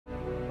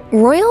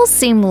Royals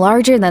seem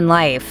larger than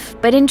life,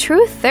 but in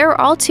truth, they're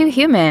all too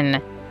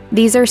human.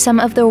 These are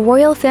some of the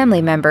royal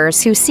family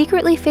members who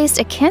secretly faced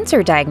a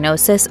cancer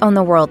diagnosis on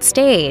the world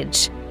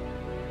stage.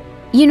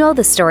 You know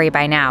the story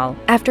by now.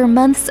 After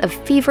months of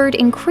fevered,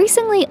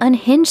 increasingly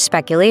unhinged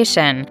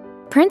speculation,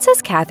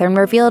 Princess Catherine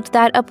revealed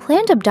that a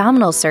planned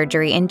abdominal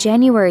surgery in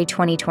January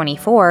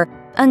 2024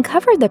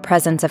 uncovered the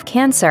presence of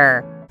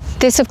cancer.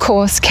 This, of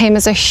course, came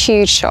as a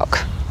huge shock,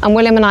 and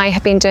William and I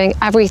have been doing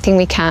everything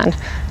we can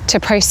to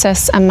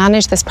process and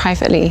manage this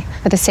privately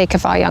for the sake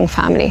of our young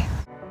family.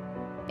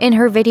 In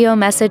her video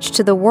message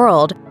to the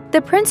world,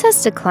 the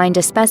princess declined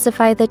to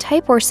specify the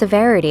type or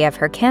severity of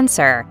her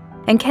cancer,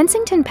 and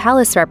Kensington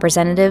Palace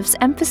representatives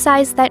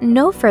emphasized that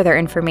no further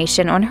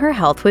information on her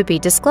health would be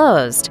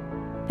disclosed.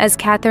 As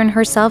Catherine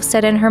herself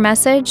said in her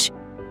message,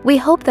 "We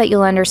hope that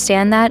you'll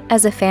understand that,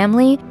 as a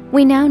family,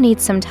 we now need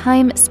some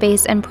time,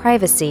 space, and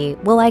privacy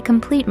while I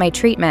complete my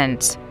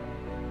treatment."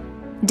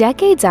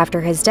 Decades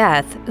after his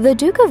death, the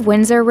Duke of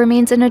Windsor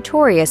remains a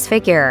notorious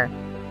figure.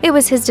 It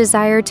was his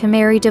desire to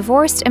marry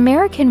divorced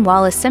American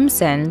Wallis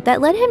Simpson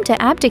that led him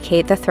to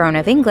abdicate the throne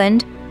of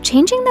England,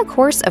 changing the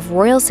course of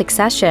royal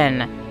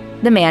succession.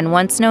 The man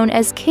once known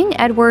as King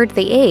Edward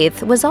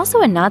VIII was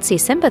also a Nazi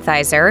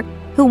sympathizer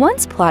who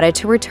once plotted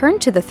to return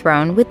to the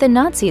throne with the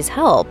Nazis'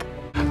 help.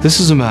 This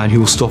is a man who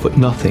will stop at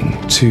nothing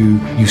to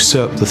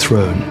usurp the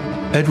throne.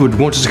 Edward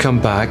wanted to come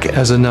back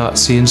as a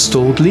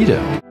Nazi-installed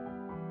leader.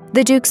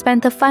 The Duke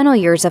spent the final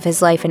years of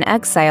his life in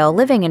exile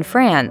living in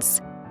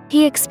France.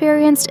 He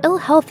experienced ill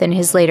health in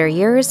his later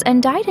years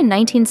and died in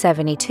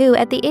 1972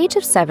 at the age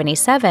of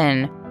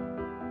 77.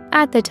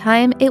 At the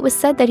time, it was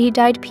said that he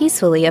died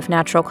peacefully of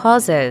natural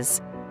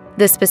causes.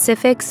 The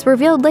specifics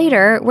revealed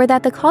later were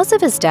that the cause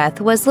of his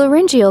death was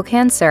laryngeal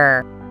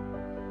cancer.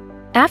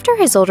 After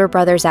his older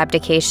brother's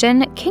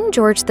abdication, King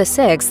George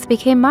VI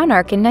became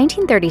monarch in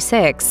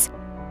 1936.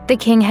 The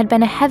king had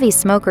been a heavy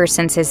smoker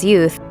since his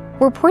youth,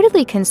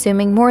 reportedly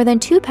consuming more than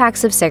 2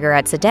 packs of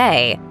cigarettes a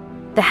day.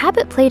 The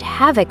habit played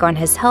havoc on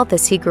his health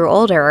as he grew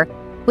older,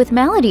 with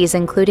maladies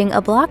including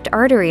a blocked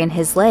artery in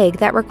his leg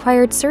that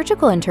required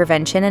surgical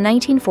intervention in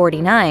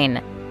 1949.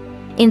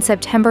 In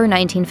September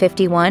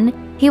 1951,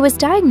 he was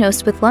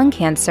diagnosed with lung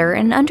cancer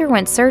and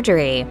underwent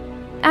surgery.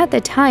 At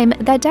the time,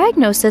 that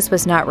diagnosis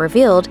was not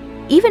revealed,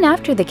 even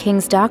after the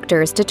king's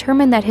doctors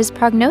determined that his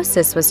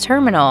prognosis was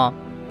terminal.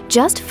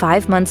 Just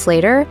 5 months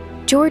later,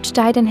 George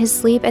died in his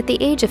sleep at the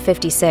age of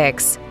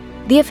 56.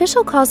 The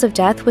official cause of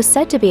death was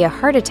said to be a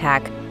heart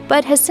attack,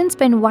 but has since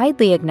been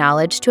widely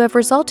acknowledged to have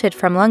resulted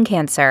from lung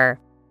cancer.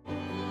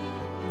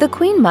 The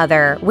Queen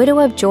Mother, widow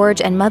of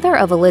George and mother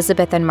of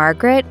Elizabeth and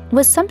Margaret,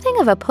 was something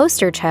of a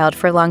poster child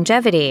for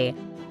longevity.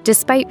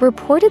 Despite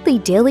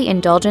reportedly daily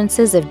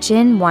indulgences of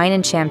gin, wine,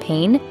 and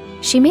champagne,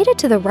 she made it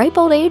to the ripe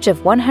old age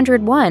of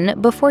 101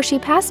 before she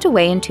passed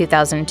away in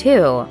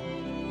 2002.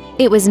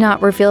 It was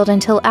not revealed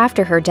until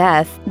after her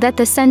death that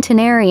the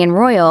centenarian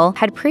royal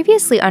had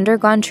previously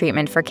undergone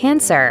treatment for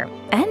cancer,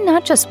 and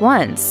not just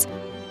once.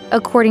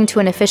 According to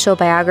an official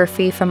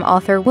biography from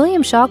author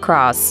William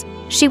Shawcross,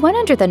 she went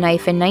under the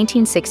knife in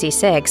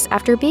 1966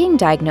 after being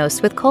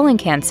diagnosed with colon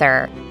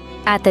cancer.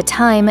 At the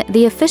time,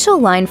 the official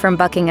line from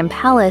Buckingham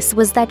Palace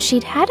was that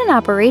she'd had an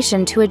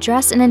operation to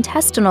address an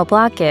intestinal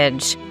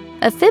blockage,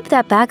 a fib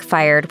that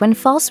backfired when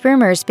false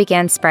rumors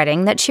began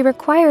spreading that she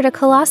required a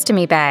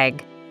colostomy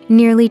bag.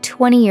 Nearly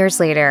 20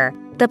 years later,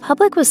 the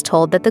public was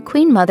told that the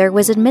Queen Mother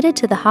was admitted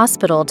to the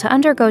hospital to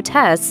undergo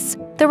tests,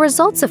 the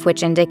results of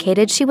which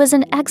indicated she was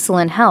in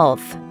excellent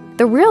health.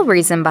 The real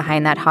reason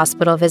behind that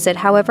hospital visit,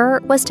 however,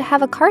 was to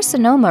have a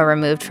carcinoma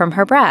removed from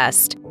her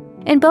breast.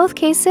 In both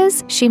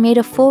cases, she made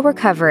a full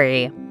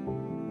recovery.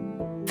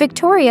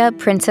 Victoria,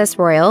 Princess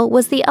Royal,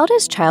 was the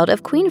eldest child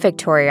of Queen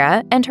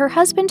Victoria and her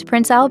husband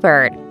Prince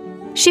Albert.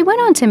 She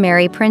went on to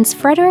marry Prince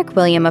Frederick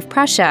William of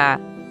Prussia.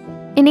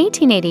 In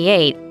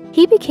 1888,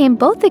 he became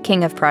both the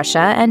King of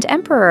Prussia and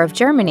Emperor of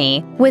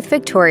Germany, with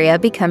Victoria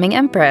becoming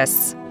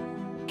Empress.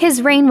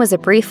 His reign was a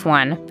brief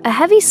one. A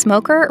heavy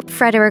smoker,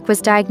 Frederick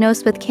was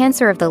diagnosed with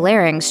cancer of the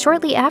larynx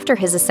shortly after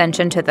his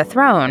ascension to the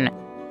throne.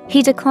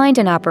 He declined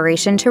an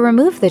operation to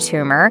remove the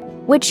tumor,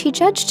 which he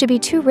judged to be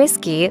too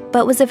risky,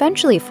 but was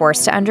eventually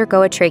forced to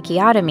undergo a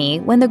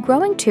tracheotomy when the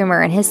growing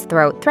tumor in his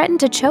throat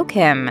threatened to choke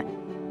him.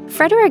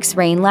 Frederick's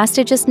reign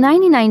lasted just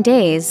 99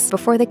 days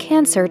before the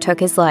cancer took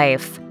his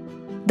life.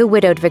 The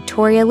widowed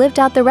Victoria lived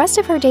out the rest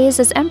of her days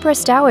as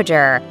Empress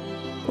Dowager.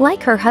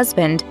 Like her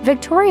husband,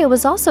 Victoria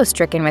was also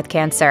stricken with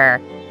cancer.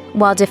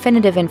 While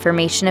definitive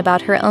information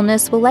about her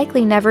illness will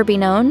likely never be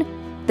known,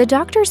 the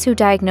doctors who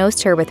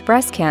diagnosed her with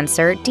breast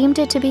cancer deemed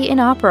it to be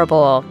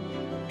inoperable.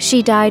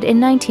 She died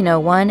in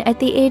 1901 at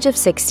the age of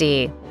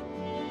 60.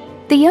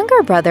 The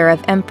younger brother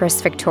of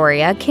Empress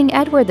Victoria, King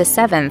Edward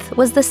VII,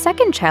 was the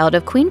second child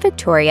of Queen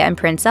Victoria and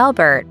Prince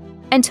Albert,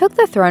 and took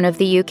the throne of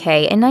the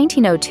UK in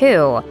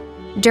 1902.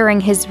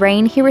 During his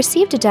reign, he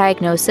received a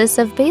diagnosis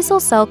of basal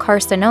cell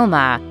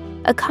carcinoma,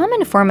 a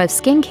common form of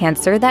skin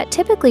cancer that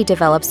typically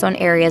develops on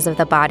areas of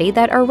the body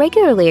that are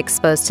regularly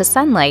exposed to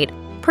sunlight,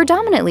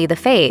 predominantly the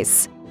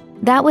face.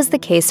 That was the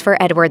case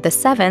for Edward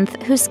VII,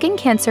 whose skin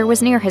cancer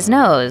was near his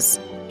nose.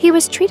 He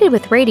was treated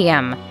with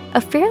radium,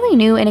 a fairly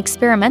new and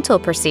experimental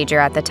procedure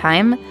at the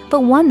time,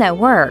 but one that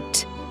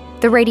worked.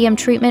 The radium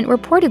treatment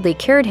reportedly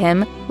cured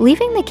him,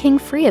 leaving the king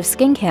free of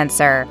skin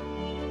cancer.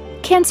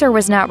 Cancer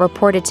was not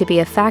reported to be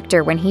a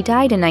factor when he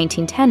died in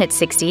 1910 at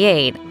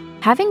 68,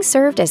 having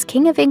served as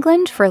King of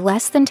England for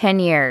less than 10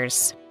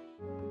 years.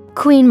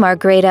 Queen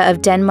Margrethe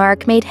of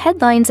Denmark made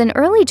headlines in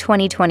early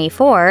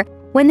 2024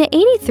 when the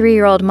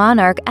 83-year-old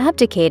monarch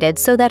abdicated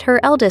so that her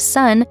eldest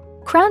son,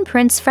 Crown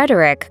Prince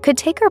Frederick, could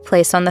take her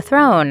place on the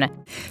throne.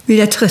 Vil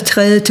jeg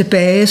træde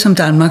tilbage som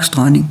Danmarks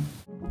dronning.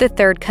 The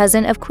third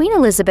cousin of Queen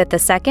Elizabeth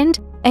II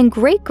and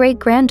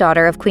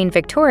great-great-granddaughter of Queen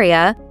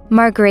Victoria,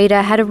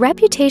 Margrethe had a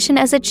reputation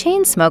as a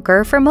chain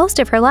smoker for most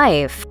of her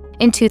life.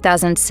 In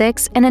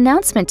 2006, an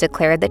announcement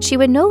declared that she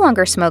would no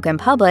longer smoke in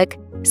public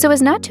so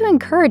as not to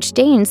encourage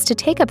Danes to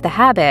take up the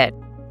habit,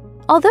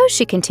 although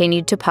she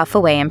continued to puff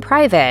away in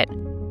private.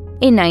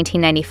 In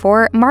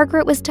 1994,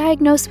 Margaret was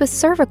diagnosed with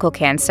cervical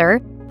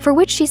cancer, for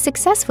which she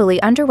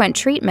successfully underwent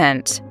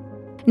treatment.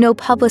 No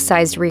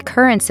publicized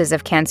recurrences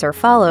of cancer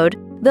followed,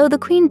 though the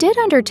Queen did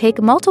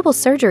undertake multiple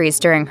surgeries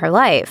during her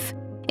life,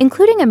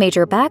 including a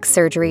major back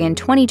surgery in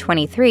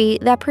 2023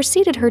 that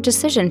preceded her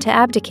decision to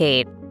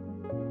abdicate.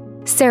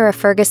 Sarah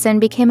Ferguson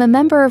became a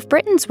member of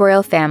Britain's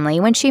royal family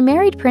when she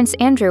married Prince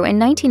Andrew in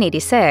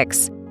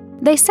 1986.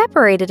 They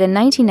separated in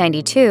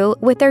 1992,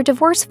 with their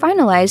divorce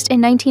finalized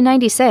in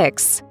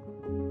 1996.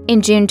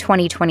 In June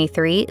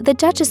 2023, the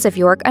Duchess of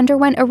York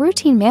underwent a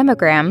routine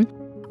mammogram,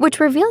 which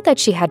revealed that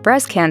she had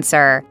breast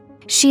cancer.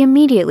 She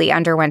immediately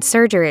underwent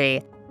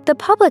surgery. The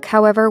public,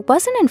 however,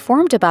 wasn't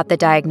informed about the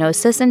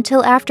diagnosis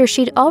until after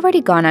she'd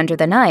already gone under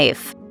the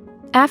knife.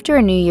 After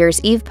a New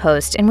Year's Eve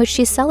post in which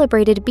she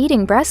celebrated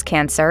beating breast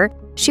cancer,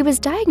 she was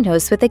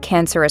diagnosed with a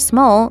cancerous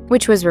mole,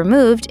 which was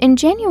removed in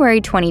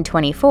January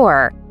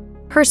 2024.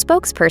 Her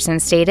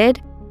spokesperson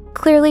stated,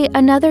 "Clearly,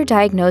 another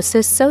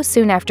diagnosis so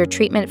soon after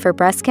treatment for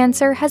breast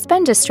cancer has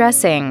been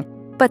distressing,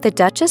 but the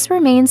Duchess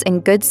remains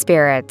in good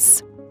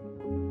spirits."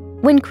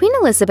 When Queen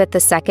Elizabeth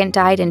II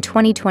died in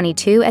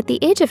 2022 at the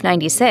age of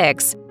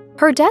 96,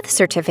 her death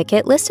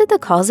certificate listed the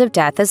cause of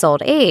death as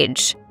old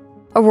age.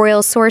 A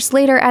royal source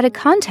later added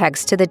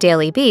context to the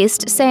Daily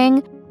Beast,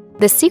 saying,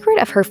 "The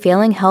secret of her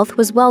failing health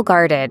was well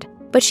guarded,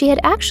 but she had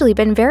actually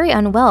been very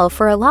unwell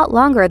for a lot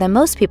longer than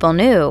most people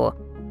knew.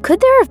 Could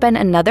there have been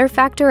another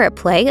factor at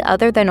play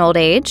other than old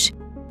age?"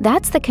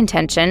 That's the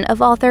contention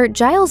of author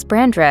Giles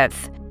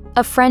Brandreth,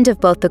 a friend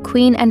of both the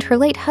Queen and her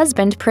late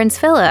husband, Prince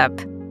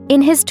Philip.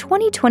 In his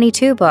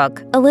 2022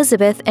 book,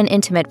 Elizabeth: An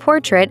Intimate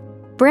Portrait,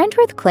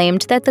 Brandreth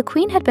claimed that the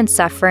Queen had been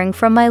suffering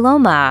from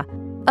myeloma,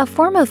 a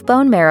form of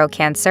bone marrow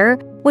cancer,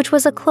 which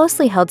was a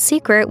closely held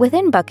secret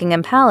within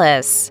Buckingham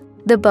Palace.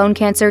 The bone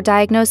cancer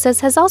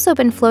diagnosis has also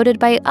been floated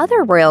by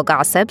other royal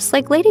gossips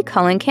like Lady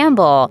Colin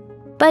Campbell,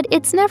 but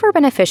it's never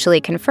been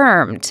officially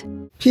confirmed.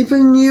 People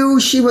knew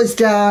she was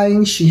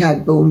dying, she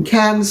had bone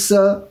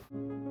cancer.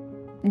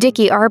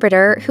 Dickie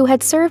Arbiter, who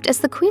had served as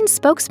the Queen's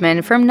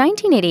spokesman from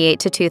 1988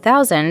 to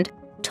 2000,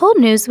 told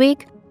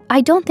Newsweek,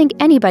 "I don't think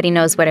anybody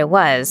knows what it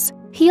was."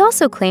 He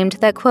also claimed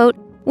that, quote,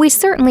 "We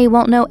certainly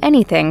won't know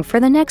anything for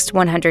the next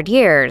 100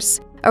 years,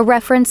 a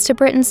reference to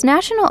Britain's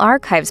National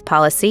Archives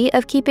policy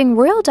of keeping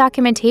royal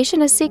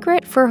documentation a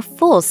secret for a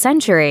full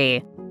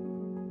century.